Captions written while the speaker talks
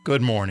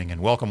Good morning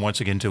and welcome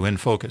once again to In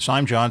Focus.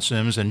 I'm John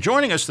Sims, and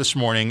joining us this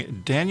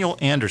morning, Daniel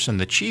Anderson,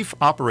 the Chief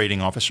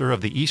Operating Officer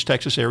of the East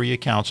Texas Area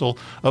Council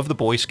of the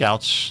Boy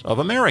Scouts of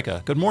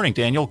America. Good morning,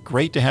 Daniel.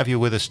 Great to have you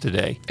with us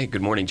today. Hey,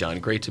 good morning, John.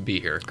 Great to be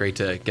here. Great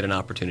to get an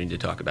opportunity to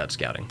talk about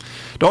scouting.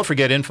 Don't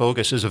forget, In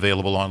Focus is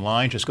available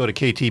online. Just go to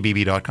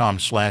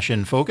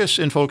ktbb.com/infocus.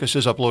 In Focus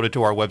is uploaded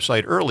to our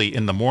website early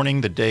in the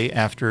morning, the day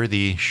after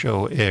the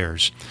show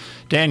airs.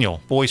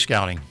 Daniel, Boy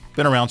Scouting.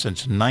 Been around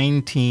since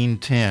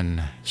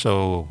 1910,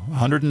 so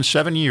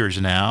 107 years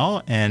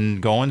now,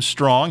 and going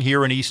strong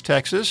here in East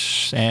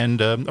Texas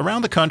and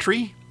around the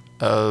country.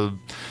 And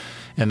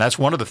that's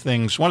one of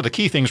the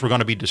key things we're going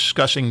to be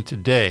discussing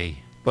today.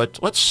 But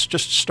let's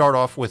just start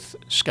off with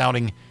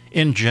scouting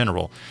in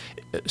general.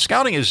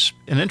 Scouting is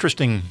an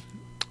interesting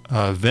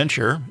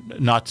venture,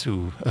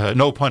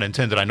 no pun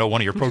intended. I know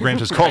one of your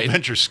programs is called Right.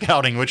 Venture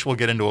Scouting, which we'll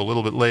get into a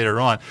little bit later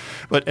on.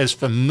 But as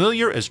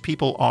familiar as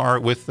people are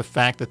with the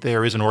fact that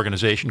there is an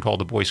organization called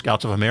the Boy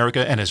Scouts of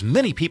America, and as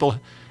many people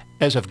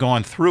as have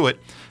gone through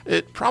it,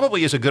 it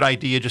probably is a good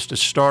idea just to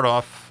start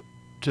off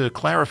to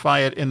clarify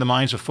it in the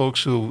minds of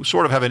folks who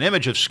sort of have an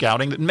image of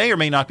scouting that may or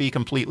may not be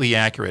completely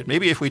accurate.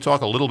 Maybe if we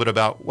talk a little bit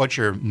about what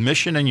your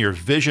mission and your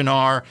vision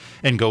are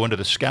and go into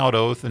the Scout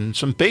Oath and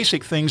some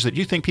basic things that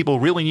you think people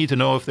really need to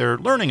know if they're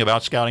learning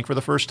about scouting for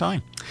the first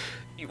time.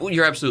 Well,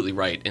 you're absolutely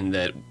right in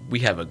that we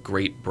have a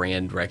great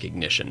brand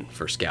recognition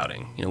for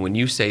scouting. You know, when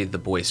you say the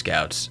Boy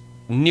Scouts,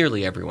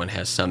 nearly everyone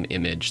has some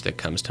image that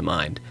comes to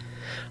mind.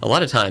 A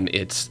lot of time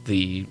it's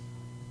the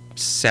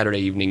Saturday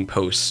Evening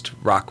Post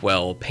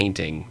Rockwell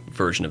painting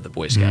version of the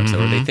Boy Scouts,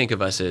 or they think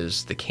of us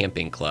as the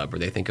camping club, or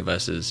they think of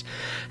us as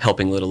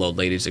helping little old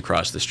ladies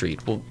across the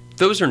street. Well,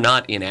 those are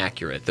not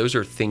inaccurate. Those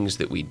are things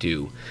that we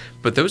do,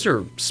 but those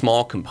are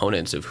small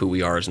components of who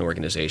we are as an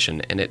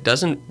organization, and it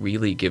doesn't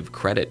really give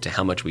credit to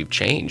how much we've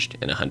changed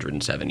in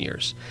 107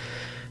 years.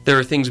 There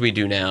are things we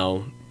do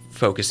now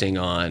focusing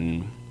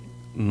on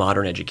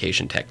modern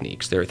education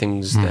techniques. There are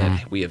things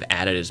that we have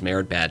added as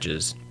merit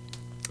badges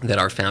that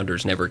our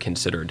founders never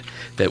considered,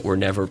 that were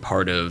never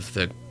part of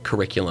the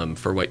curriculum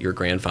for what your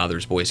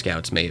grandfather's Boy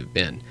Scouts may have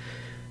been.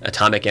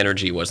 Atomic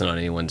energy wasn't on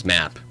anyone's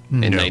map in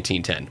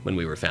 1910 when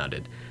we were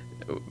founded.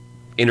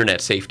 Internet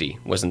safety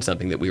wasn't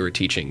something that we were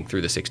teaching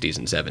through the 60s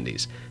and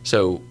 70s.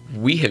 So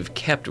we have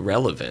kept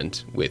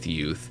relevant with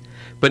youth,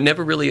 but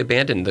never really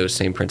abandoned those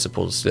same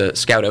principles. The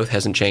Scout Oath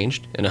hasn't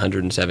changed in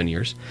 107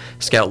 years.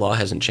 Scout Law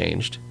hasn't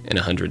changed in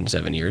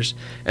 107 years.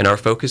 And our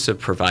focus of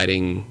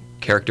providing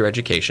character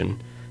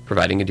education,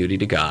 providing a duty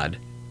to God,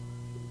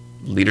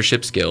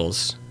 leadership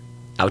skills,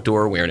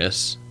 outdoor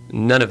awareness,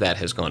 none of that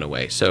has gone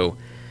away. So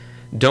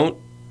I don't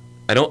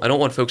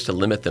want folks to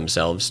limit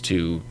themselves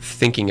to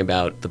thinking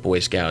about the Boy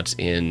Scouts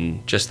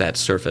in just that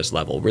surface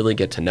level. Really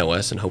get to know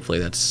us, and hopefully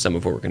that's some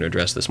of what we're going to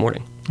address this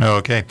morning.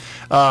 Okay.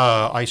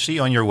 I see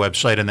on your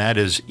website, and that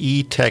is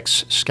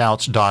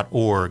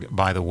etexscouts.org,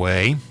 by the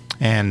way.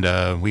 And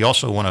we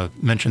also want to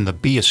mention the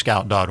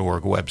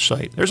beascout.org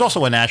website. There's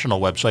also a national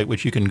website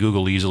which you can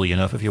Google easily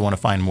enough if you want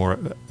to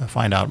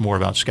find out more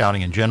about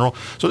scouting in general.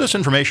 So this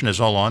information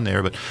is all on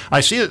there. But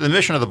I see that the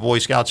mission of the Boy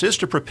Scouts is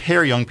to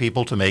prepare young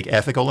people to make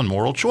ethical and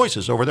moral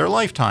choices over their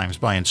lifetimes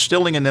by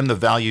instilling in them the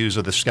values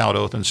of the Scout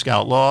Oath and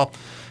Scout Law.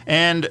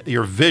 And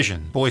your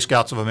vision, Boy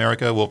Scouts of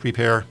America, will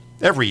prepare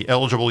every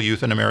eligible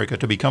youth in America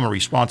to become a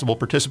responsible,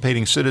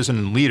 participating citizen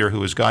and leader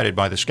who is guided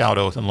by the Scout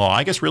Oath and Law.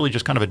 I guess really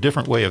just kind of a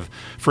different way of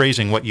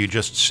phrasing what you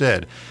just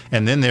said.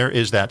 And then there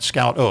is that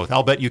Scout Oath.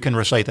 I'll bet you can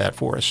recite that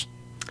for us.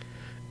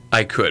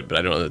 I could, but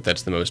I don't know that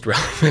that's the most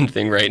relevant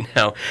thing right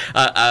now.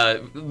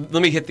 Let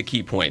me hit the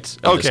key points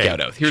of the Scout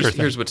Oath.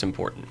 Here's what's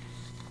important.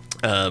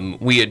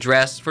 We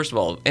address, first of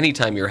all,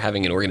 anytime you're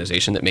having an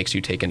organization that makes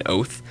you take an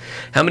oath,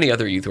 how many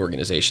other youth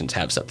organizations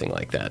have something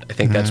like that? I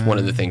think that's one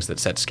of the things that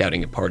sets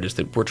scouting apart, is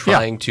that we're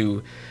trying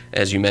to,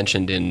 as you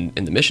mentioned in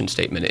the mission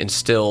statement,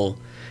 instill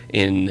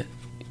in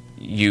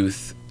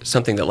youth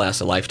something that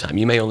lasts a lifetime.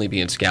 You may only be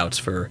in Scouts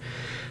for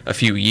a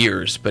few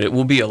years, but it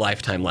will be a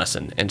lifetime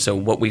lesson. And so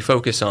what we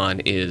focus on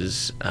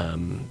is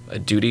a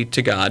duty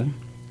to God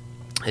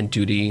and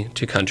duty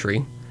to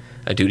country,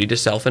 a duty to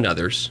self and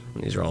others.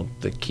 These are all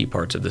the key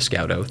parts of the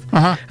Scout Oath.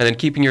 And then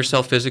keeping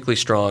yourself physically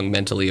strong,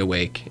 mentally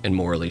awake, and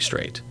morally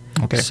straight.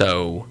 Okay.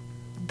 So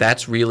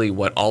that's really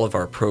what all of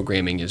our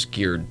programming is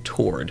geared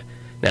toward.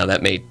 Now,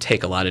 that may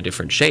take a lot of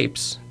different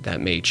shapes. That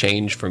may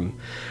change from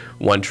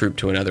one troop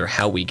to another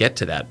how we get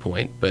to that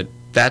point, but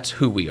that's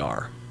who we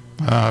are.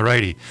 All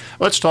righty.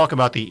 Let's talk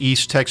about the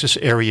East Texas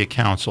Area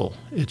Council.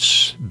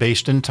 It's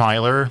based in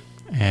Tyler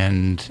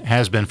and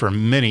has been for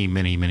many,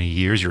 many, many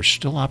years. You're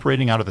still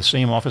operating out of the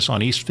same office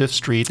on East 5th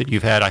Street that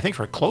you've had, I think,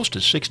 for close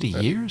to 60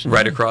 years.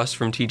 Right across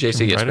from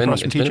TJC. It's been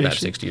about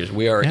 60 years.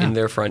 We are in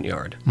their front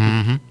yard.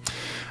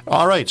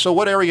 All right. So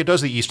what area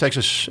does the East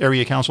Texas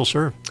Area Council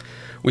serve?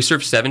 We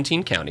serve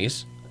 17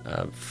 counties,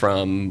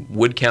 from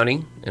Wood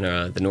County in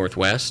the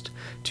northwest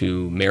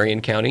to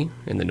Marion County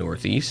in the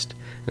northeast.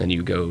 And then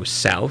you go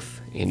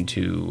south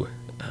into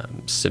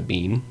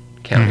Sabine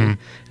County,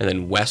 and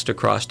then west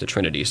across to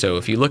Trinity. So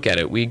if you look at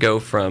it, we go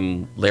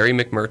from Larry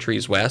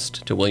McMurtry's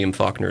west to William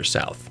Faulkner's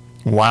south.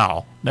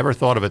 Wow. Never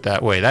thought of it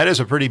that way. That is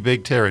a pretty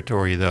big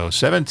territory, though.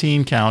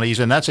 17 counties,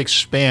 and that's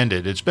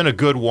expanded. It's been a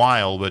good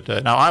while, but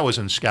now I was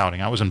in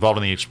scouting. I was involved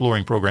in the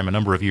exploring program a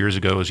number of years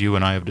ago, as you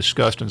and I have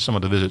discussed in some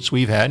of the visits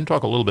we've had, and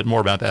talk a little bit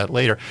more about that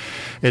later.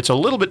 It's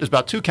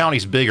about 2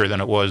 counties bigger than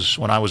it was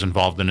when I was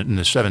involved in it in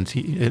the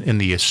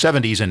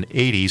 70s and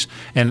 80s,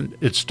 and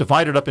it's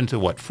divided up into,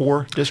 what,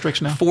 4 districts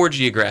now? 4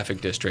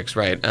 geographic districts,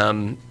 right.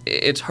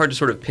 It's hard to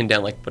sort of pin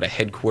down like what a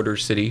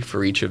headquarters city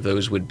for each of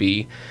those would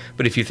be,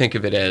 but if you think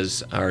of it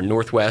as our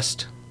northwest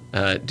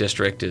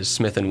district is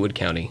Smith and Wood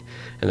County,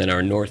 and then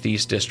our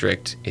northeast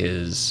district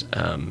is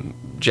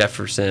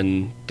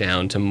Jefferson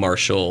down to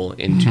Marshall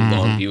into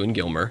Longview and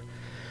Gilmer.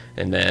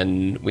 And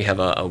then we have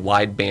a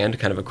wide band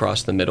kind of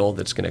across the middle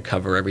that's going to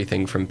cover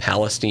everything from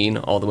Palestine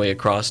all the way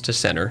across to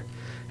Center.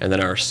 And then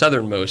our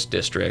southernmost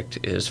district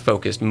is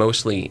focused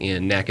mostly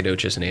in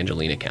Nacogdoches and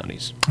Angelina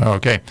counties.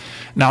 Okay.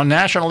 Now,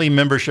 nationally,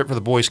 membership for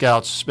the Boy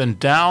Scouts has been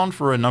down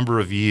for a number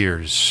of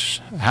years.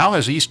 How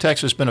has East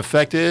Texas been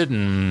affected?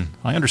 And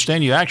I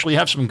understand you actually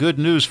have some good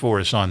news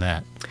for us on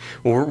that.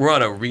 Well, we're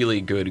on a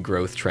really good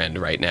growth trend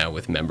right now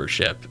with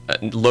membership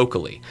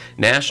locally.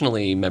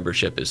 Nationally,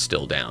 membership is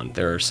still down.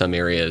 There are some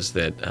areas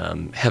that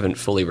haven't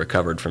fully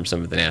recovered from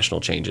some of the national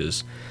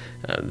changes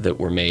that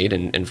were made,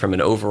 and from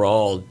an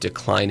overall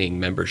declining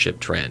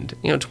membership trend.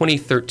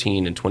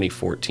 2013 and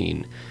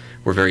 2014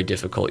 were very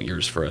difficult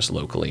years for us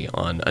locally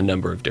on a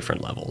number of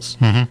different levels.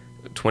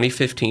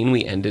 2015,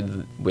 we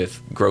ended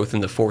with growth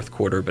in the fourth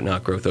quarter, but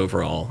not growth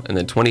overall. And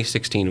then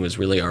 2016 was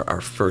really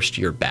our first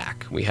year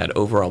back. We had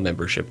overall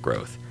membership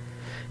growth.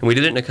 And we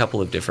did it in a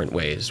couple of different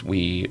ways.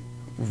 We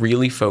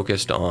really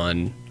focused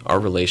on our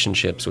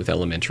relationships with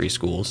elementary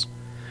schools,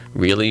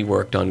 really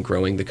worked on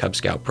growing the Cub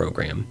Scout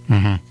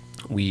program.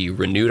 We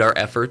renewed our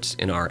efforts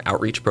in our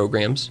outreach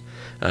programs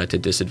to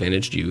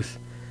disadvantaged youth,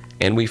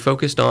 and we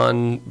focused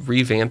on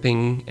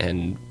revamping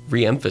and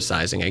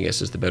re-emphasizing, I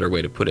guess is the better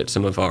way to put it,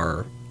 some of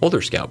our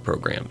older Scout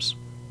programs.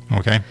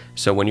 Okay.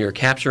 So when you're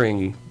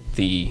capturing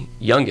the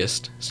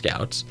youngest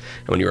Scouts,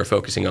 and when you are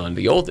focusing on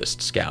the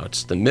oldest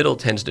Scouts, the middle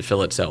tends to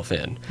fill itself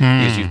in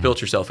because you've built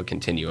yourself a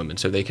continuum, and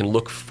so they can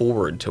look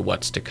forward to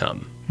what's to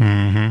come.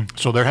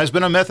 So there has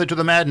been a method to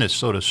the madness,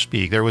 so to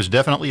speak. There was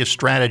definitely a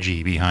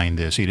strategy behind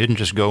this. You didn't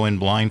just go in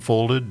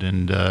blindfolded,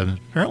 and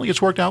apparently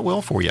it's worked out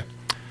well for you.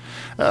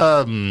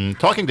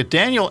 Talking to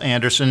Daniel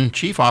Anderson,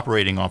 Chief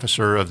Operating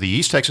Officer of the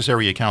East Texas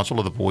Area Council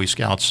of the Boy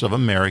Scouts of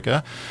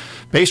America.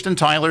 Based in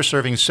Tyler,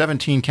 serving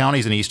 17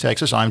 counties in East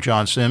Texas, I'm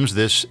John Sims.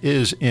 This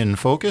is In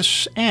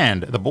Focus.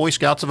 And the Boy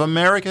Scouts of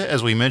America,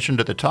 as we mentioned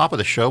at the top of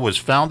the show, was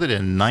founded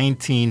in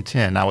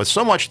 1910. Now, with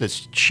so much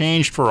that's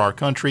changed for our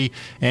country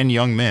and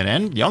young men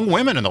and young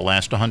women in the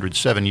last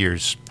 107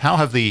 years, how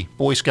have the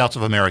Boy Scouts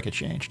of America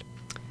changed?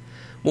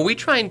 Well, we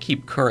try and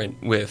keep current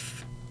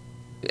with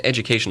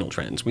educational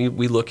trends. We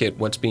look at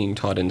what's being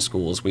taught in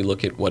schools. We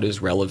look at what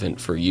is relevant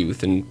for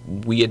youth,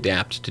 and we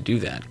adapt to do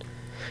that.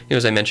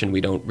 As I mentioned,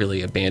 we don't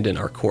really abandon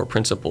our core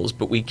principles,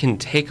 but we can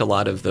take a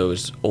lot of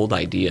those old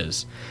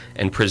ideas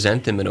and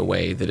present them in a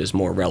way that is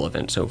more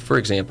relevant. So, for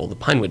example, the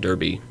Pinewood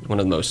Derby, one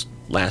of the most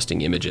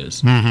lasting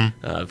images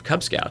of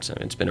Cub Scouts. I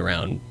mean, it's been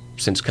around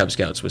since Cub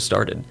Scouts was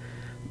started.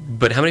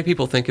 But how many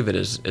people think of it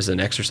as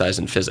an exercise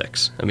in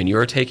physics? I mean,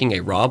 you're taking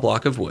a raw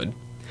block of wood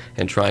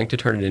and trying to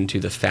turn it into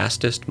the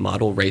fastest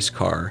model race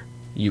car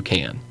you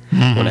can.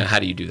 Well, now, how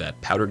do you do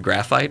that? Powdered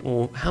graphite?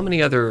 Well, how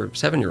many other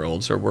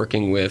 7-year-olds are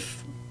working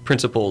with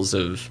principles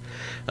of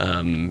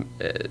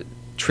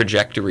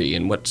trajectory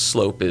and what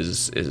slope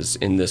is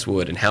in this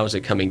wood and how is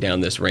it coming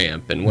down this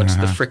ramp and what's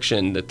the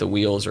friction that the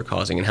wheels are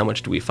causing and how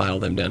much do we file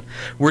them down?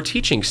 We're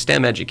teaching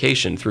STEM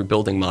education through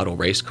building model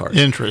race cars.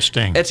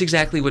 Interesting. That's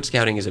exactly what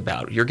scouting is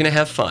about. You're going to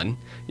have fun.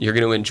 You're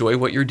going to enjoy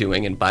what you're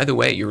doing. And by the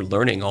way, you're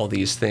learning all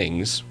these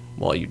things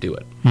while you do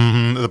it.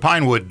 The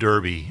Pinewood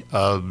Derby.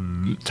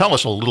 Tell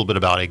us a little bit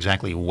about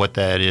exactly what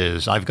that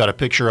is. I've got a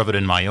picture of it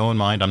in my own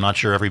mind. I'm not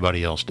sure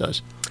everybody else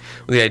does.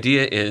 Well, the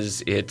idea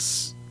is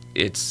it's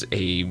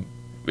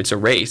a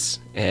race,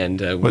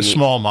 and with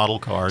small model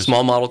cars.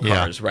 Small model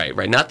cars, right.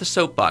 Not the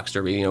soapbox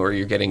derby, where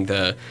you're getting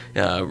the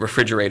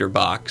refrigerator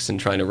box and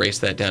trying to race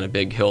that down a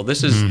big hill.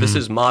 This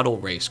is model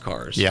race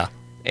cars. Yeah.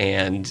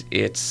 And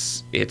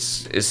it's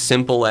as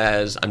simple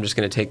as I'm just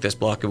going to take this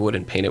block of wood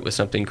and paint it with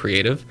something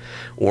creative,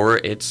 or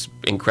it's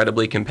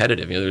incredibly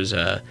competitive. There's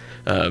a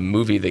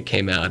movie that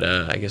came out,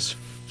 I guess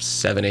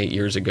 7-8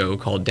 years ago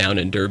called Down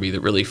and Derby that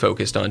really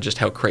focused on just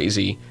how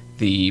crazy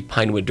the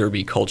Pinewood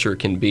Derby culture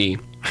can be.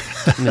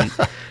 And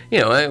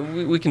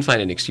then, we can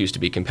find an excuse to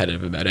be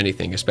competitive about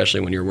anything, especially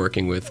when you're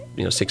working with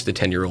 6 to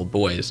 10-year-old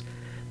boys.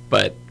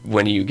 But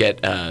when you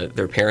get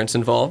their parents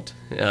involved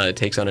It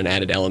takes on an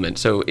added element.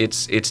 So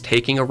it's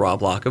taking a raw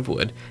block of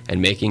wood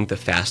and making the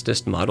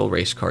fastest model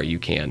race car you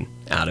can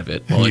out of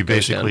it. And you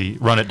basically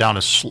run it down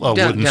a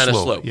wooden down slope.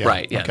 A slope, yeah.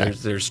 right? Yeah, Okay.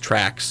 there's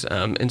tracks,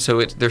 and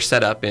so they're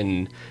set up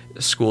in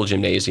school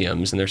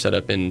gymnasiums and they're set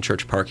up in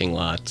church parking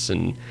lots,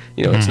 and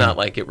it's not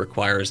like it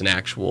requires an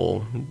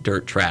actual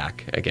dirt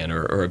track again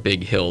or a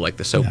big hill like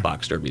the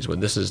soapbox derbies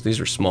would. These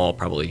are small,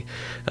 probably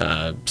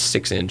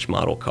 6-inch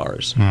model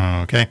cars.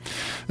 Okay.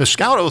 The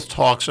Scout Oath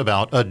talks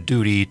about a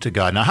duty to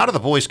God. Now, how do the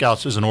Boy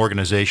Scouts as an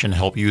organization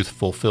help youth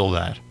fulfill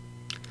that?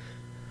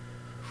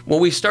 Well,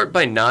 we start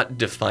by not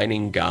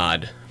defining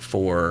God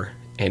for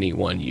any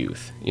one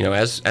youth.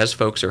 As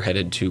folks are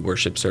headed to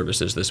worship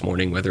services this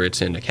morning, whether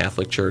it's in a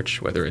Catholic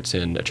church, whether it's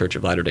in a Church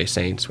of Latter-day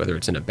Saints, whether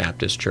it's in a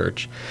Baptist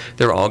church,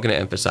 they're all going to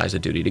emphasize a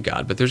duty to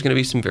God. But there's going to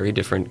be some very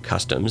different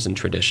customs and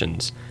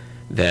traditions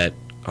that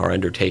are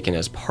undertaken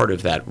as part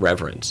of that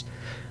reverence.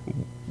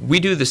 We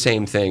do the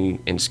same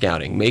thing in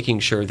Scouting,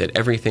 making sure that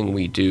everything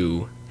we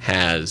do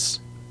has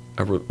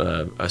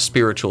a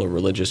spiritual or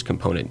religious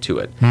component to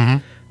it.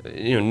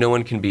 Mm-hmm. No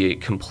one can be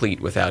complete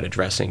without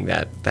addressing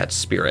that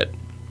spirit.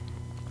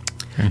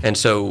 And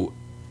so,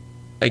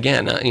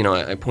 again,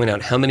 I point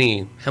out how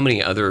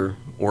many other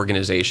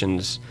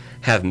organizations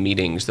have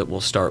meetings that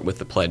will start with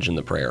the pledge and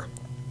the prayer.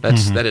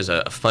 That is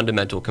a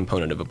fundamental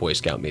component of a Boy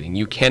Scout meeting.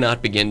 You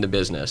cannot begin the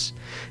business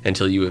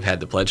until you have had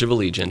the Pledge of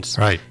Allegiance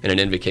and an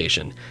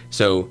invocation.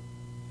 So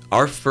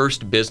our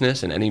first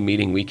business in any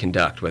meeting we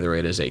conduct, whether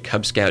it is a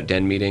Cub Scout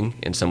den meeting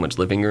in someone's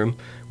living room,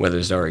 whether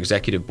it's our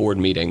executive board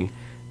meeting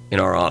in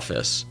our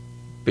office,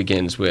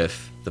 begins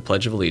with the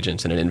Pledge of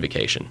Allegiance and an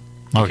invocation.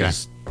 Okay.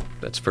 Because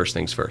that's first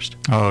things first.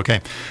 Oh,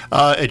 okay.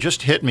 It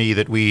just hit me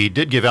that we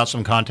did give out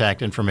some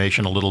contact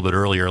information a little bit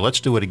earlier. Let's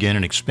do it again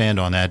and expand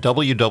on that.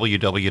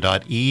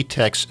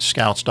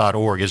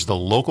 www.etexscouts.org is the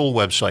local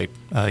website,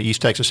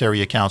 East Texas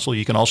Area Council.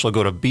 You can also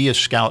go to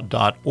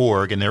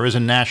beascout.org, and there is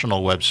a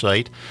national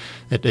website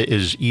that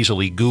is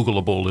easily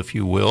Googleable, if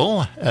you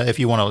will, if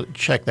you want to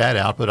check that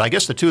out. But I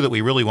guess the two that we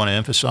really want to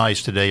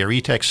emphasize today are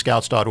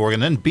etexscouts.org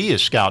and then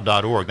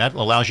beascout.org. That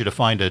allows you to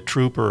find a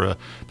troop or a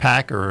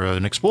pack or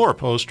an explorer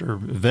post or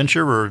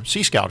venture or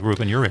Sea Scout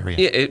group in your area.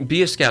 Yeah,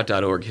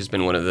 beascout.org has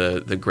been one of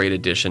the great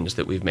additions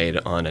that we've made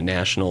on a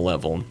national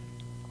level.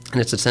 And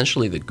it's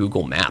essentially the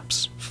Google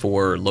Maps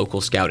for local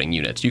scouting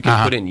units. You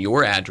can put in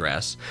your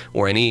address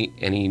or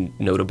any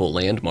notable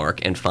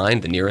landmark and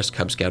find the nearest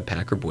Cub Scout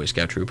pack or Boy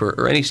Scout troop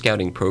or any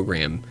scouting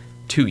program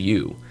to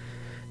you.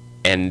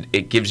 And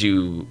it gives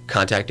you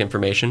contact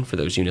information for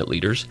those unit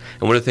leaders.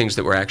 And one of the things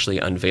that we're actually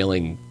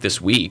unveiling this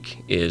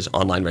week is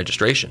online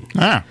registration.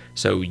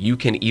 So you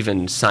can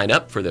even sign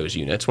up for those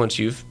units once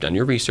you've done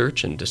your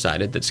research and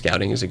decided that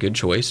scouting is a good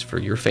choice for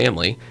your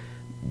family.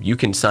 You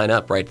can sign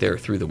up right there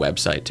through the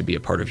website to be a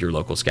part of your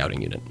local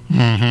scouting unit.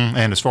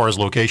 And as far as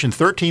location,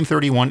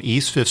 1331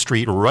 East 5th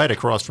Street, right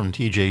across from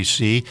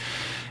TJC.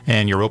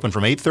 And you're open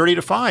from 8:30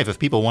 to 5 if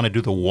people want to do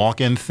the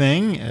walk-in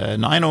thing.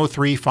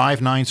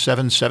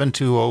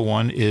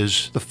 903-597-7201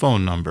 is the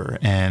phone number.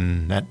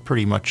 And that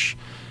pretty much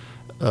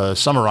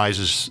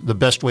summarizes the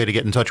best way to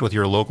get in touch with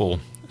your local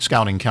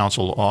Scouting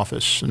Council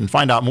office and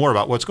find out more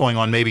about what's going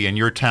on maybe in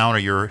your town or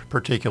your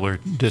particular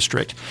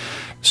district.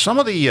 Some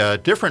of the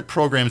different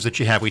programs that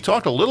you have, we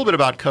talked a little bit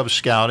about Cub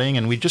Scouting,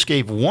 and we just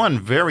gave one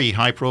very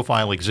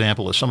high-profile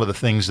example of some of the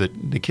things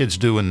that the kids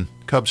do in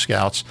Cub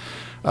Scouts.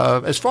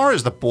 As far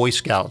as the Boy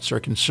Scouts are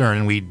concerned,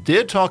 and we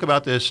did talk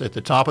about this at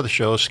the top of the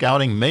show,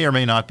 scouting may or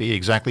may not be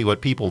exactly what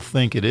people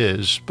think it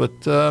is,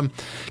 but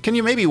can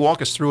you maybe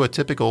walk us through a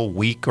typical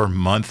week or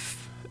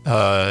month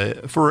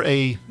for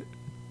a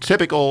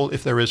typical,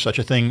 if there is such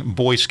a thing,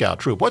 Boy Scout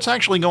troop? What's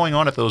actually going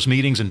on at those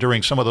meetings and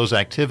during some of those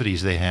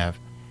activities they have?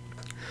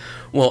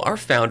 Well, our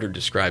founder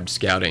described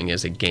scouting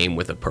as a game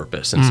with a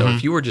purpose. And so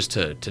if you were just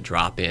to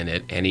drop in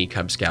at any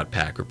Cub Scout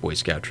pack or Boy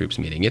Scout troops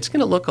meeting, it's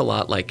going to look a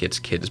lot like it's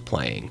kids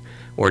playing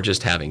or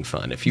just having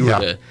fun. If you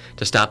were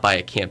to stop by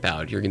a camp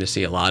out, you're going to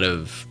see a lot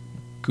of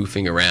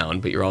goofing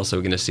around, but you're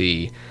also going to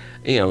see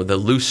the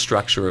loose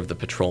structure of the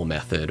patrol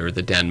method or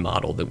the den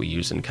model that we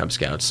use in Cub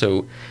Scouts.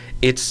 So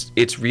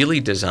it's really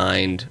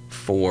designed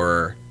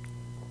for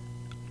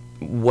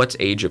what's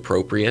age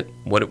appropriate,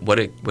 what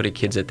do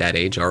kids at that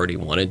age already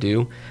want to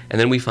do, and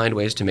then we find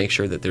ways to make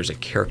sure that there's a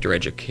character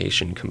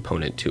education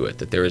component to it,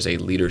 that there is a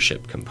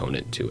leadership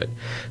component to it.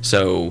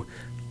 So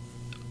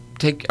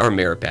take our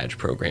merit badge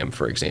program,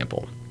 for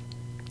example.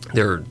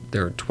 There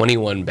are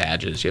 21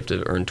 badges. You have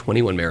to earn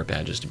 21 merit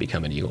badges to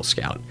become an Eagle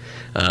Scout.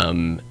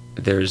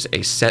 There's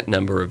a set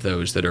number of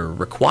those that are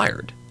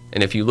required.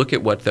 And if you look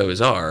at what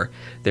those are,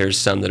 there's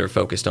some that are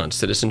focused on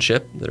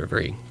citizenship that are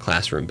very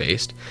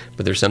classroom-based,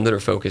 but there's some that are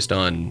focused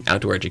on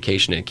outdoor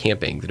education and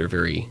camping that are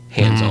very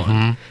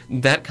hands-on.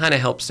 That kind of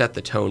helps set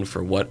the tone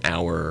for what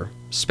our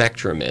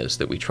spectrum is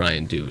that we try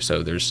and do.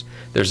 So there's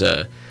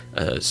a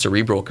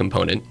cerebral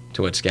component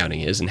to what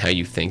scouting is and how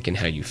you think and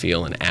how you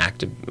feel and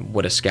act.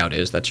 What a scout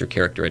is, that's your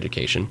character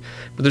education.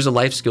 But there's a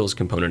life skills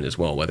component as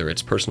well, whether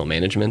it's personal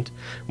management,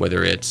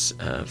 whether it's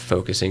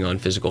focusing on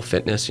physical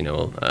fitness.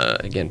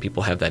 Again,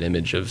 people have that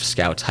image of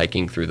scouts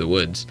hiking through the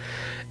woods.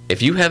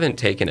 If you haven't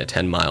taken a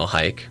 10-mile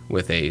hike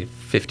with a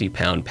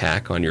 50-pound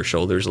pack on your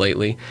shoulders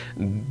lately,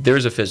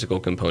 there's a physical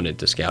component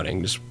to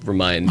scouting. Just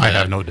remind... I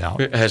have no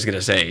doubt. I was going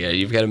to say,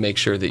 you've got to make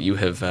sure that you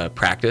have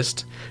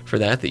practiced for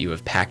that you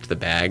have packed the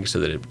bag so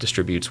that it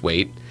distributes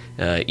weight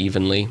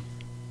evenly.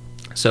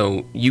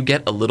 So you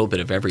get a little bit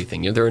of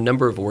everything. There are a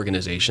number of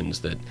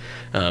organizations that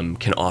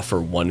can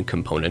offer one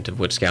component of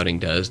what scouting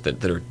does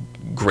that are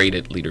great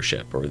at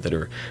leadership or that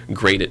are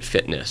great at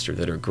fitness or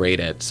that are great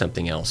at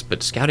something else.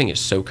 But scouting is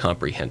so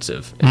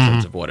comprehensive in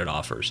terms of what it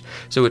offers.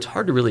 So it's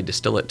hard to really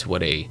distill it to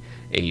what a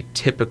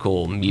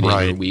typical meeting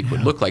or week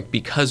would look like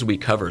because we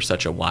cover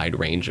such a wide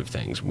range of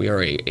things. We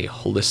are a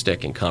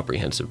holistic and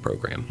comprehensive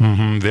program.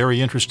 Very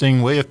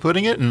interesting way of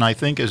putting it, and I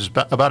think is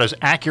about as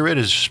accurate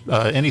as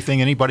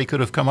anything anybody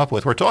could have come up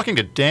with. We're talking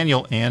to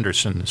Daniel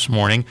Anderson this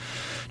morning,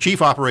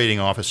 Chief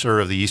Operating Officer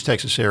of the East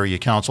Texas Area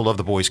Council of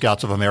the Boy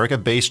Scouts of America,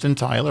 based in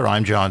Tyler.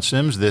 I'm John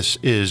Sims. This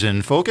is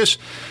In Focus.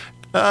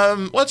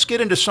 Let's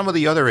get into some of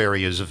the other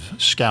areas of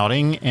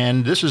scouting,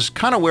 and this is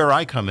kind of where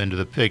I come into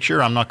the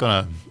picture. I'm not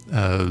going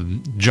to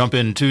jump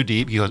in too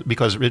deep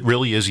because it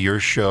really is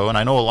your show, and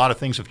I know a lot of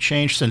things have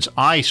changed since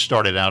I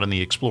started out in the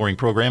Exploring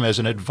program as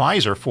an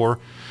advisor for,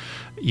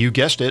 you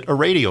guessed it, a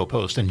radio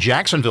post in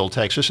Jacksonville,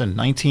 Texas in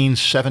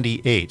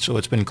 1978. So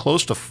it's been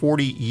close to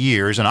 40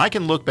 years, and I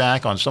can look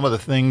back on some of the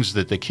things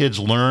that the kids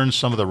learned,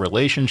 some of the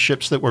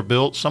relationships that were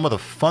built, some of the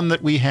fun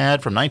that we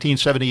had from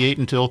 1978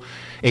 until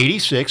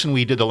 86, and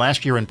we did the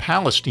last year in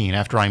Palestine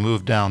after I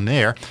moved down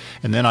there.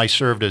 And then I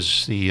served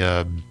as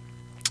the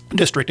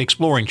District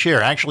Exploring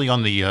Chair, actually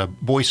on the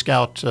Boy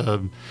Scout,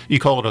 you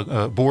call it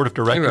a board of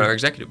directors? Our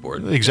executive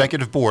board.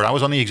 Executive board. I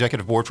was on the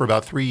executive board for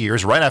about 3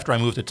 years, right after I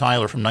moved to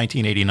Tyler from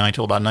 1989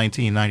 till about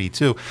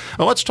 1992.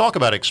 Well, let's talk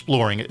about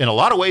exploring. In a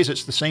lot of ways,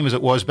 it's the same as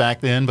it was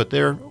back then, but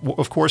there,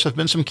 of course, have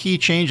been some key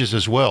changes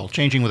as well,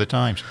 changing with the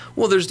times.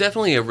 Well, there's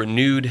definitely a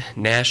renewed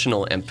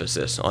national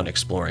emphasis on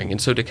exploring. And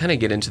so to kind of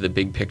get into the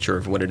big picture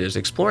of what it is,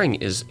 exploring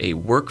is a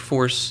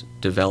workforce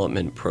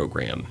development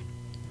program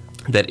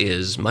that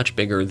is much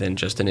bigger than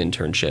just an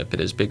internship. It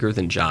is bigger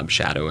than job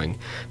shadowing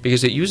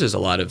because it uses a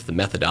lot of the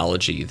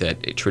methodology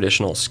that a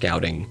traditional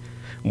scouting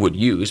would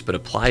use, but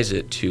applies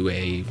it to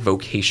a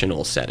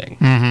vocational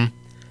setting.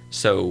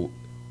 So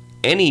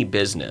any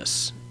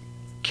business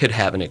could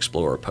have an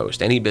Explorer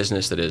post. Any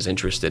business that is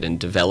interested in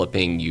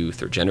developing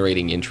youth or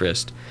generating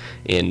interest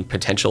in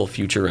potential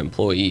future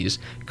employees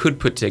could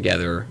put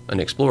together an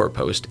Explorer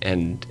post,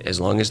 and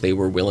as long as they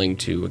were willing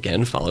to,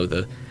 again, follow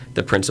the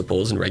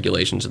principles and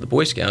regulations of the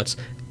Boy Scouts,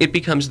 it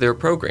becomes their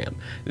program.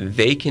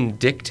 They can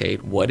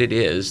dictate what it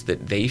is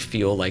that they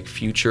feel like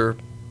future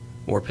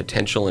or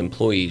potential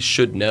employees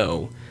should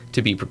know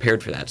to be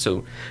prepared for that.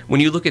 So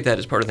when you look at that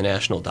as part of the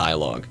national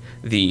dialogue,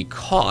 the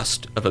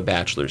cost of a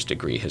bachelor's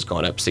degree has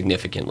gone up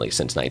significantly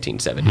since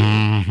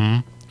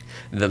 1978.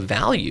 The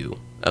value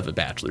of a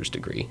bachelor's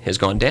degree has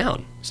gone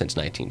down since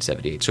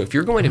 1978. So if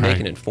you're going to make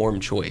an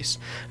informed choice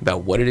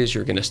about what it is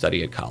you're going to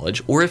study at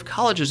college, or if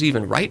college is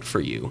even right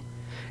for you,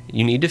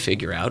 you need to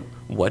figure out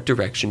what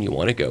direction you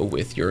want to go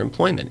with your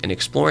employment. And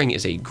exploring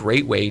is a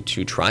great way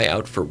to try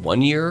out for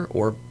 1 year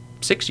or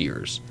 6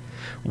 years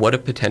what a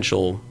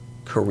potential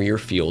career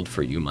field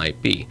for you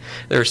might be.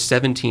 There are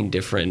 17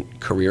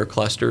 different career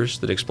clusters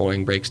that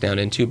exploring breaks down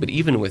into, but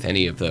even with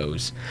any of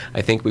those,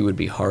 I think we would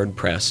be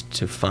hard-pressed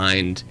to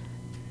find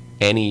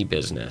any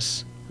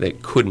business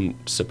that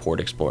couldn't support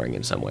exploring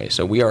in some way.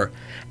 So we are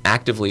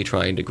actively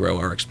trying to grow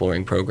our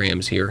exploring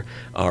programs here.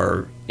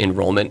 Our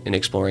enrollment in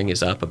exploring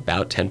is up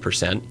about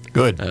 10%.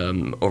 Good.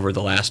 Over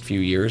the last few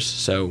years.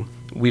 So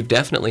we've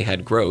definitely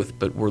had growth,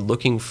 but we're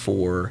looking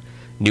for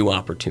new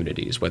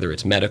opportunities, whether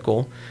it's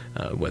medical,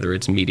 whether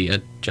it's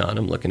media. John,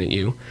 I'm looking at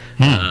you.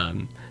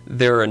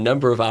 There are a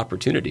number of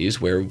opportunities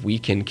where we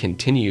can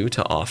continue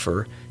to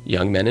offer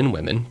young men and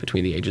women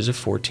between the ages of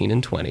 14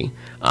 and 20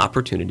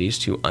 opportunities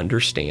to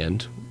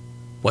understand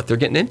what they're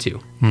getting into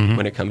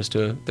when it comes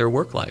to their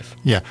work life.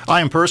 Yeah, I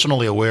am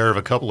personally aware of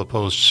a couple of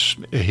posts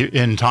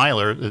in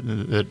Tyler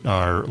that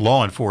are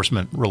law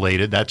enforcement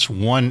related. That's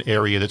one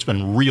area that's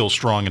been real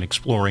strong in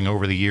exploring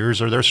over the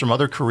years. Are there some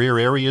other career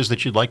areas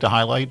that you'd like to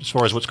highlight as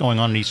far as what's going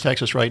on in East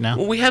Texas right now?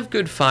 Well, we have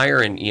good fire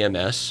and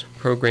EMS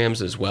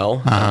programs as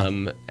well.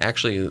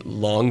 Actually,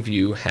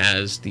 Longview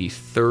has the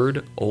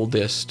third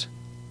oldest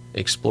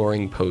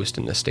exploring post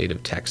in the state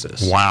of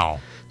Texas. Wow.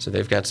 So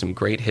they've got some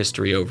great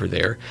history over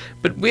there.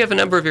 But we have a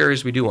number of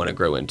areas we do want to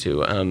grow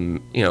into.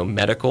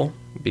 Medical,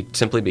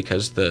 simply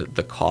because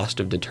the cost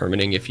of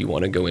determining if you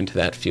want to go into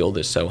that field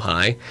is so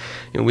high.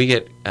 And we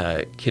get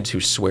kids who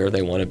swear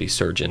they want to be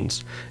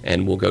surgeons,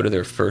 and will go to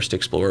their first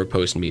Explorer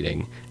Post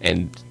meeting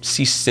and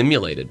see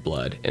simulated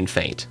blood and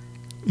faint.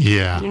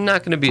 Yeah. You're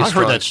not going to be a I've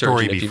strong heard that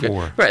story surgeon if you've got-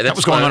 before. Right, that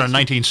was going on in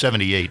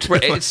 1978.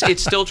 Right,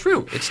 it's still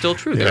true. It's still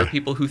true. There Yeah. are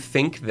people who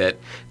think that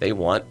they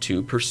want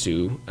to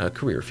pursue a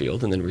career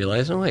field and then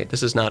realize, oh wait,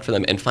 this is not for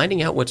them. And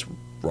finding out what's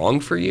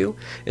wrong for you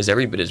is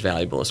every bit as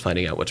valuable as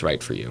finding out what's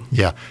right for you.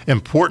 Yeah.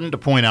 Important to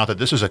point out that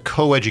this is a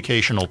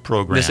co-educational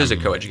program. This is a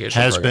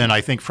co-educational Has program. been,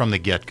 I think, from the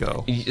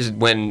get-go.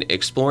 When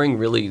exploring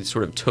really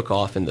sort of took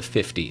off in the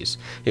 50s,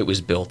 it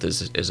was built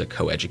as a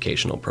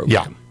co-educational Yeah.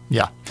 program.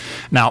 Yeah.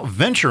 Now,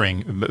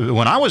 venturing,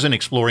 when I was in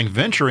exploring,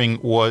 venturing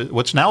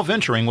what's now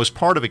venturing was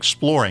part of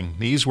exploring.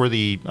 These were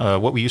the,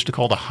 what we used to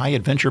call the high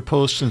adventure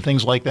posts and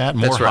things like that,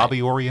 more That's right.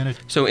 hobby-oriented.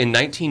 So in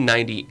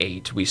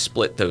 1998, we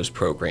split those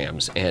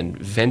programs, and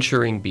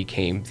venturing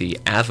became the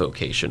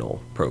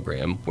avocational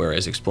program,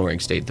 whereas exploring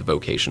stayed the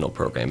vocational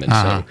program. And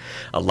so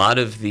a lot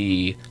of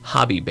the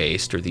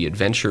hobby-based or the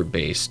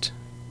adventure-based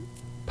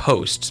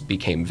posts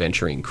became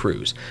venturing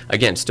crews.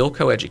 Again, still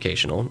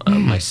co-educational.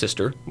 My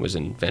sister was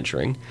in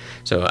venturing,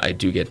 so I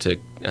do get to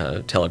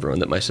tell everyone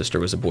that my sister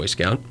was a Boy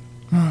Scout.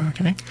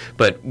 Okay.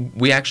 But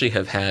we actually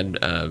have had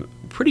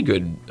pretty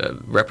good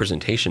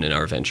representation in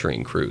our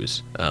venturing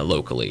crews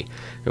locally.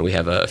 And we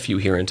have a few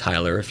here in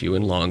Tyler, a few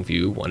in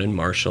Longview, one in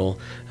Marshall,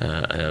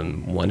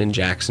 one in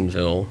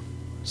Jacksonville.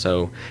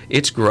 So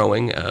it's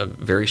growing, a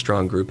very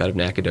strong group out of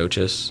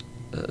Nacogdoches.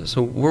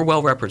 So we're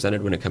well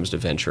represented when it comes to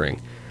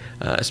venturing.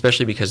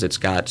 Especially because it's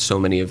got so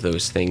many of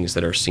those things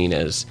that are seen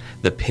as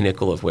the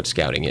pinnacle of what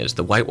scouting is: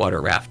 the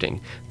whitewater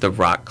rafting, the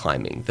rock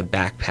climbing, the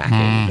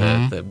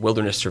backpacking, the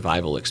wilderness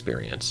survival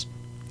experience.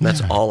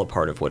 That's all a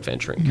part of what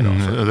venturing can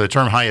offer. The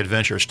term high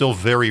adventure is still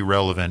very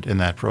relevant in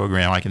that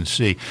program, I can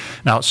see.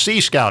 Now, Sea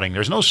Scouting,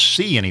 there's no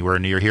sea anywhere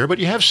near here, but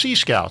you have Sea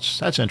Scouts.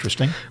 That's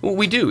interesting. Well,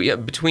 we do. Yeah,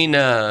 between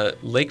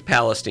Lake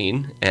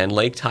Palestine and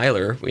Lake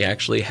Tyler, we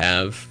actually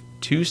have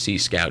 2 Sea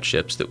Scout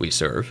ships that we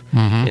serve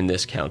in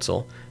this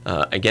council.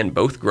 Again,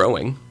 both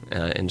growing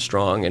and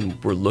strong,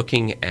 and we're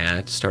looking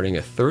at starting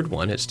a 3rd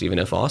one at Stephen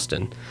F.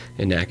 Austin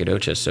in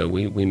Nacogdoches. So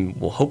we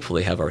will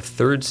hopefully have our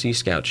 3rd Sea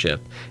Scout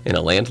ship in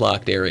a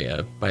landlocked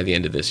area by the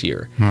end of this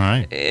year. All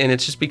right. And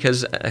it's just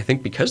because, I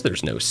think because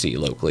there's no sea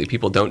locally,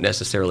 people don't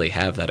necessarily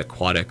have that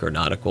aquatic or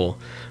nautical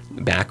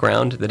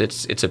background, that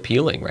it's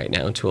appealing right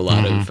now to a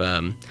lot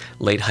of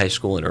late high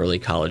school and early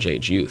college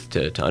age youth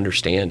to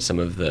understand some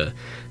of the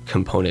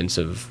components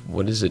of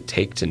what does it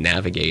take to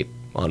navigate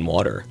on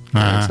water.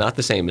 It's not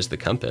the same as the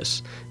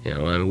compass.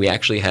 We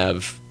actually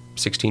have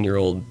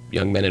 16-year-old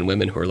young men and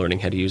women who are learning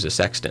how to use a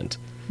sextant.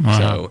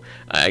 So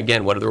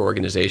again, what other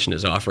organization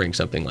is offering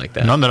something like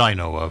that? None that I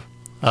know of.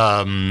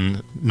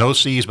 No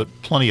seas,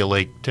 but plenty of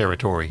lake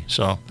territory.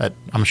 So that,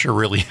 I'm sure,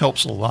 really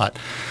helps a lot.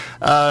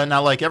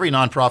 Now, like every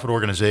nonprofit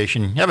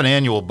organization, you have an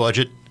annual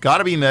budget. Got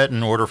to be met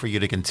in order for you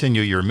to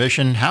continue your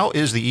mission. How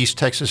is the East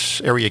Texas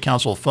Area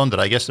Council funded?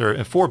 I guess there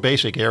are 4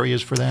 basic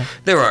areas for that.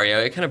 There are, yeah.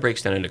 It kind of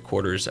breaks down into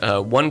quarters.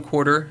 One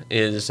quarter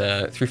is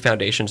through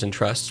foundations and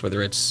trusts,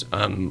 whether it's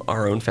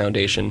our own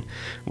foundation,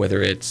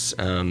 whether it's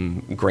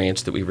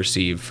grants that we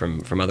receive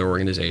from other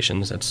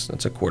organizations.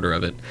 That's a quarter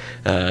of it.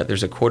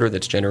 There's a quarter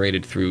that's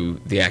generated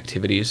through the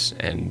activities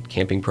and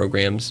camping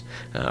programs,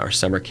 our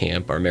summer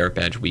camp, our merit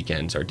badge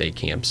weekends, our day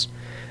camps.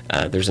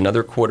 There's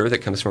another quarter that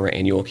comes from our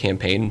annual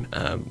campaign.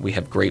 We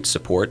have great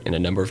support in a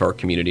number of our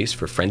communities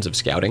for Friends of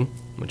Scouting,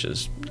 which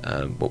is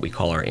what we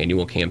call our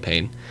annual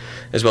campaign,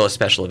 as well as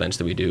special events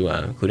that we do,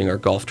 including our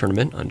golf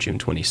tournament on June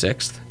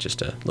 26th.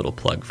 Just a little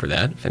plug for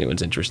that, if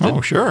anyone's interested.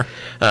 Oh, sure.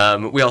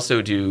 We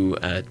also do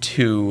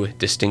 2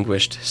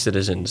 Distinguished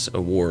Citizens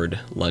Award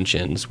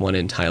luncheons, one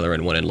in Tyler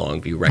and one in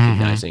Longview,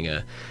 recognizing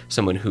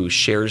someone who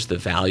shares the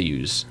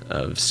values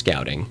of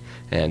scouting.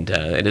 And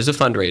it is a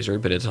fundraiser,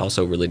 but it's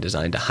also really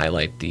designed to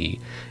highlight the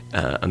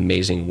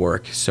amazing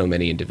work so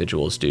many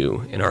individuals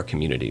do in our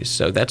communities.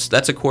 So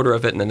that's a quarter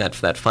of it, and then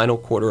that final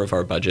quarter of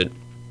our budget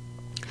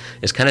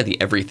is kind of the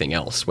everything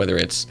else, whether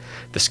it's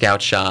the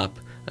Scout Shop,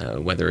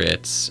 whether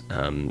it's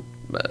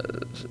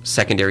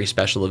secondary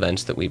special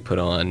events that we put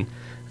on,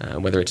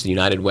 whether it's the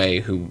United Way,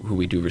 who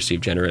we do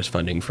receive generous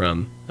funding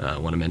from. I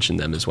want to mention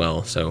them as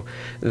well. So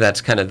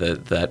that's kind of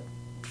that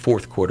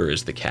 4th quarter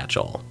is the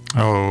catch-all.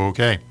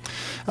 Okay.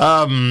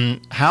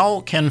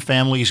 How can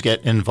families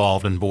get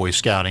involved in Boy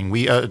Scouting?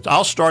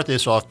 I'll start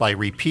this off by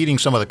repeating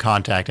some of the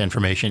contact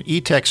information: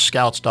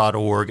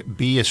 etexscouts.org,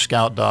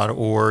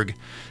 beascout.org,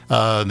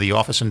 the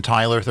office in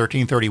Tyler,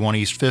 1331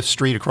 East 5th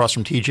Street, across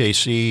from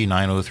TJC,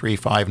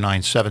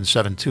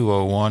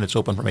 903-597-7201. It's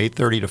open from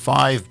 8:30 to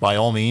 5. By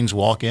all means,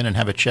 walk in and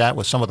have a chat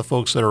with some of the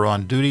folks that are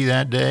on duty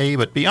that day.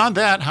 But beyond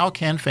that, how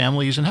can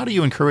families, and how do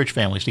you encourage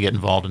families to get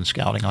involved in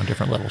scouting on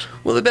different levels?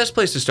 Well, the best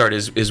place to start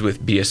is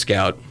with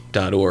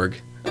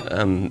beascout.org.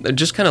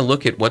 Just kind of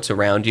look at what's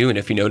around you, and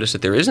if you notice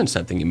that there isn't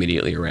something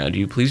immediately around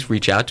you, please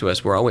reach out to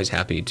us. We're always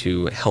happy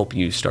to help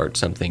you start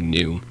something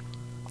new.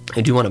 I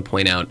do want to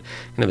point out,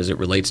 kind of as it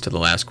relates to the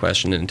last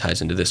question and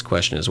ties into this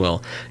question as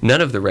well, none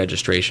of the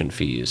registration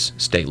fees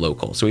stay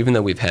local. So even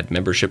though we've had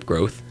membership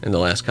growth in the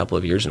last couple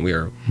of years and we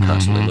are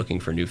constantly looking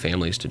for new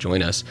families to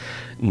join us,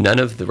 none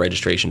of the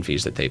registration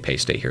fees that they pay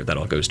stay here. That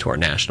all goes to our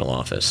national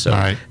office. So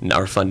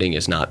our funding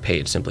is not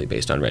paid simply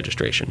based on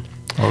registration.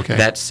 Okay.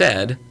 That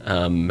said,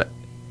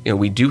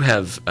 we do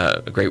have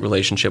a great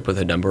relationship with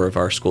a number of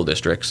our school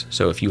districts.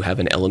 So if you have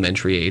an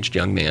elementary-aged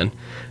young man,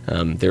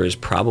 there is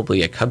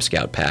probably a Cub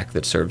Scout pack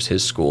that serves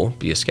his school.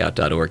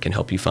 BeAScout.org can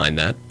help you find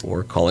that,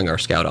 or calling our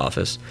Scout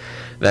office.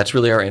 That's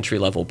really our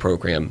entry-level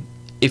program.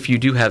 If you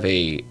do have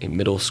a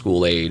middle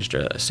school-aged,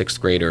 6th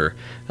grader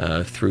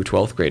through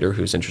 12th grader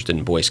who's interested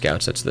in Boy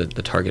Scouts, that's the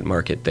target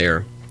market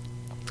there.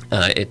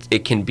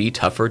 It can be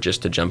tougher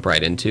just to jump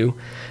right into,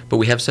 but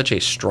we have such a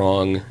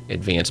strong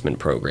advancement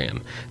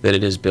program that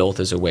it is built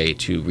as a way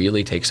to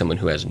really take someone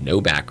who has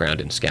no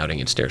background in scouting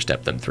and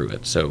stair-step them through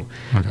it. So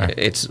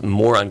it's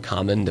more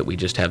uncommon that we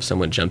just have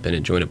someone jump in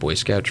and join a Boy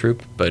Scout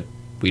troop, but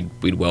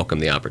we'd welcome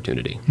the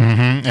opportunity.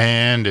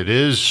 And it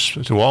is,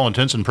 to all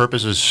intents and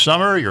purposes,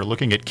 summer. You're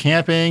looking at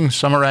camping,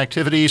 summer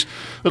activities.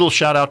 Little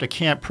shout out to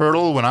Camp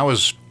Pirtle. When I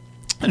was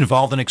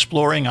involved in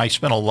exploring, I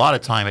spent a lot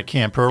of time at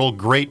Camp Pirtle.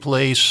 Great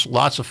place,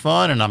 lots of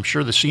fun, and I'm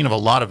sure the scene of a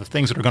lot of the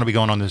things that are going to be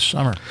going on this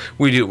summer.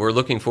 We do. We're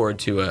looking forward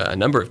to a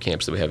number of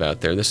camps that we have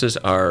out there. This is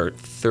our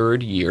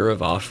 3rd year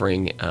of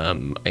offering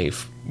a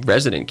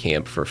resident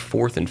camp for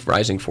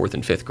rising 4th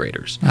and 5th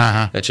graders.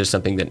 That's just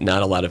something that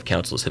not a lot of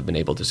councils have been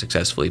able to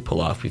successfully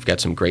pull off. We've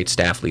got some great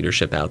staff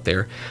leadership out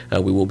there.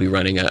 We will be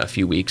running a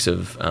few weeks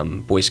of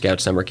Boy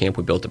Scout summer camp.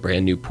 We built a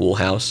brand new pool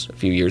house a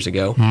few years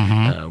ago.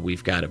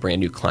 We've got a brand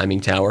new climbing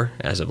tower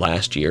as of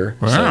last year.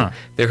 So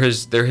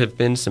there have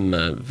been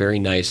some very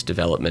nice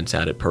developments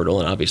out at Pirtle,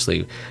 and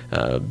obviously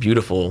a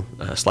beautiful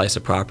slice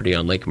of property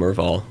on Lake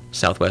Merval,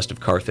 southwest of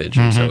Carthage.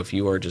 And so if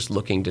you are just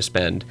looking to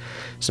spend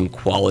some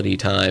quality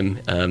time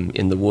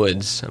in the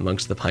woods,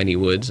 amongst the piney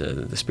woods,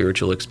 the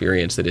spiritual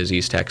experience that is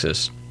East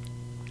Texas,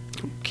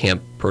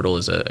 Camp Pirtle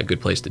is a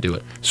good place to do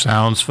it.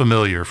 Sounds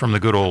familiar from the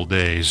good old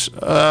days.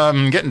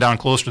 Getting down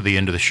close to the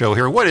end of the show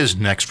here, what is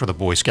next for the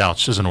Boy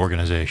Scouts as an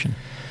organization?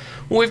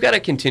 Well, we've got to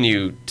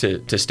continue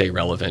to stay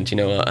relevant.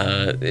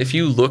 If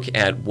you look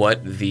at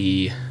what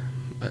the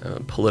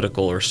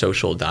political or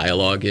social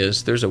dialogue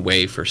is, there's a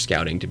way for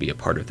scouting to be a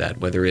part of that,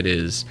 whether it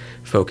is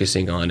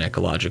focusing on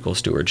ecological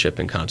stewardship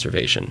and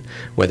conservation,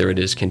 whether it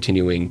is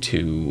continuing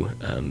to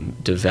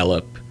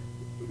develop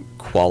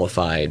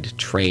qualified,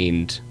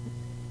 trained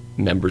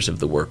members of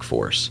the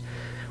workforce.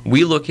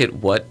 We look at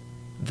what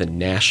the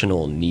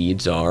national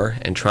needs are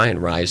and try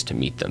and rise to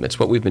meet them. It's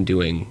what we've been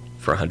doing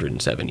for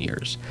 107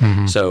 years.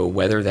 So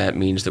whether that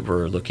means that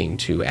we're looking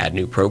to add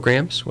new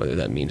programs, whether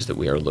that means that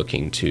we are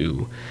looking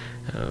to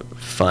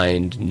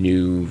find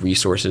new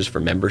resources for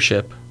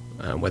membership,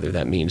 whether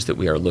that means that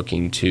we are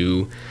looking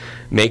to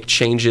make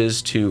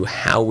changes to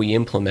how we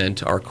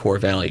implement our core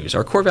values.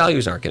 Our core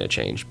values aren't going to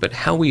change, but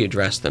how we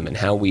address them and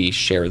how we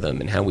share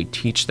them and how we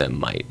teach them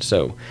might.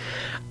 So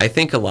I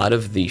think a lot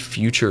of the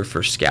future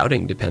for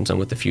scouting depends on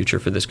what the future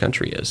for this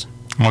country is.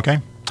 Okay.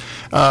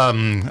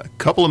 A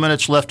couple of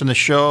minutes left in the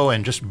show,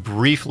 and just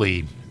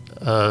briefly,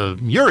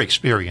 your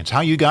experience,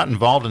 how you got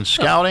involved in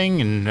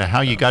scouting and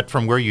how you got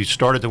from where you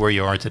started to where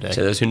you are today.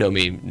 So those who know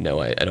me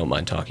know I don't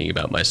mind talking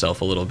about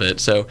myself a little bit.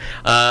 So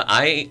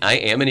I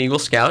am an Eagle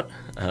Scout.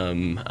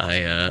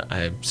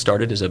 I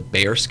started as a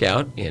Bear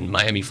Scout in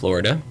Miami,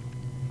 Florida.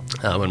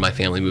 When my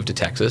family moved to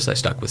Texas, I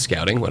stuck with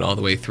scouting, went all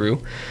the way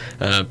through.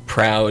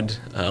 Proud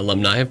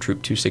alumni of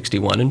Troop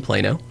 261 in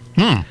Plano.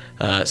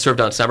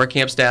 Served on summer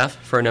camp staff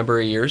for a number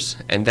of years.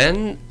 And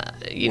then,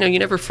 you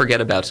never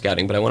forget about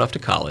scouting, but I went off to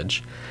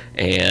college.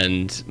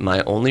 And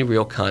my only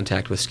real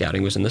contact with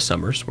scouting was in the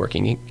summers,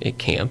 working at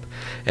camp.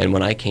 And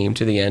when I came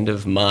to the end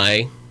of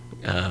my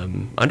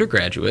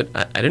undergraduate,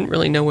 I didn't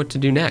really know what to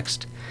do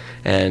next.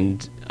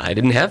 And I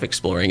didn't have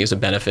exploring as a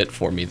benefit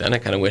for me then. I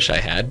kind of wish I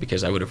had,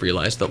 because I would have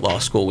realized that law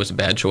school was a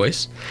bad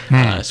choice.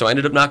 So I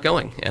ended up not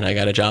going, and I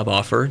got a job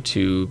offer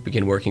to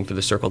begin working for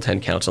the Circle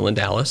 10 Council in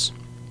Dallas.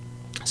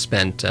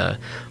 Spent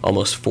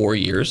almost 4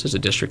 years as a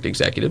district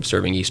executive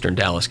serving Eastern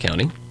Dallas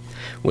County.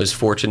 Was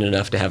fortunate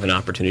enough to have an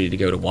opportunity to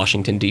go to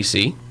Washington,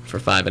 D.C. for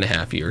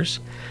 5.5 years.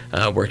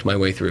 Worked my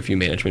way through a few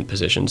management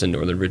positions in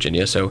Northern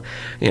Virginia. So,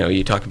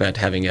 you talk about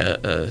having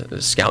a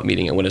scout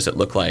meeting and what does it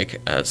look like.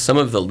 Some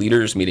of the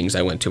leaders' meetings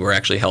I went to were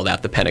actually held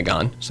at the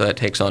Pentagon, so that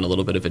takes on a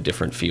little bit of a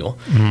different feel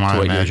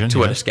to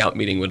what a scout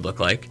meeting would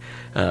look like.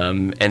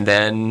 And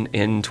then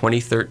in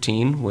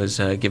 2013 was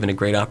given a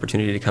great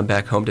opportunity to come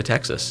back home to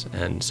Texas,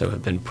 and so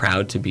have been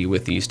proud to be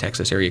with the East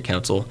Texas Area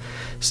Council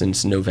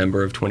since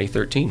November of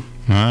 2013.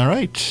 All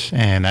right,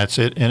 and that's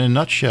it in a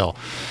nutshell.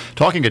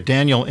 Talking to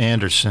Daniel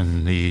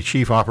Anderson, the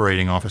Chief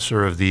Operating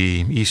Officer of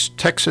the East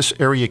Texas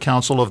Area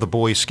Council of the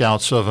Boy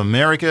Scouts of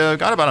America.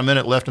 Got about a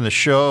minute left in the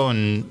show,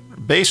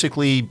 and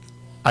basically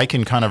I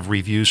can kind of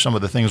review some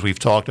of the things we've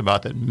talked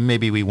about that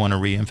maybe we want to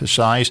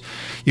reemphasize.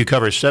 You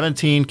cover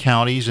 17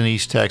 counties in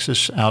East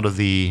Texas out of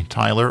the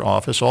Tyler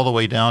office, all the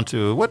way down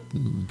to what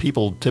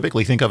people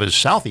typically think of as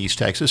Southeast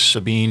Texas,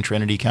 Sabine,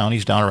 Trinity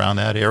counties down around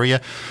that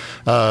area.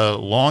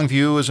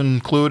 Longview is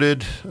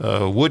included,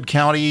 Wood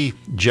County,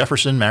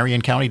 Jefferson,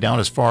 Marion County, down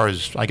as far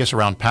as, I guess,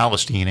 around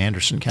Palestine,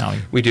 Anderson County.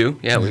 We do,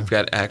 yeah. We've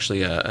got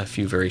actually a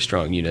few very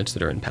strong units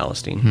that are in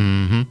Palestine.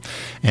 Mm-hmm.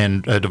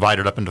 And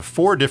divided up into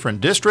 4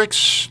 different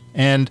districts,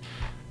 and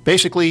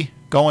basically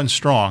going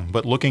strong,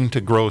 but looking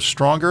to grow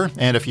stronger.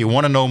 And if you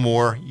want to know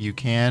more, you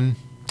can,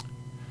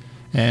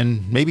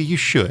 and maybe you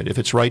should if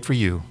it's right for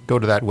you. Go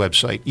to that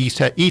website,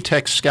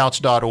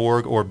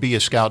 etexscouts.org or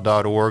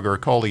beascout.org, or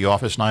call the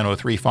office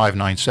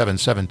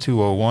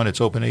 903-597-7201.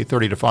 It's open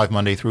 8:30 to 5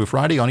 Monday through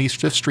Friday on East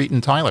 5th Street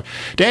in Tyler.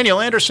 Daniel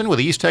Anderson with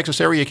the East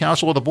Texas Area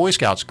Council of the Boy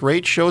Scouts.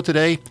 Great show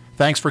today.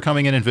 Thanks for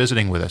coming in and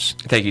visiting with us.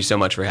 Thank you so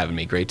much for having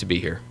me. Great to be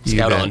here. You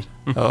Scout bet. on.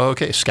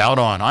 Okay, Scout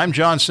on. I'm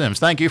John Sims.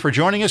 Thank you for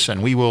joining us,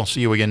 and we will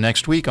see you again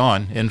next week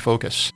on In Focus.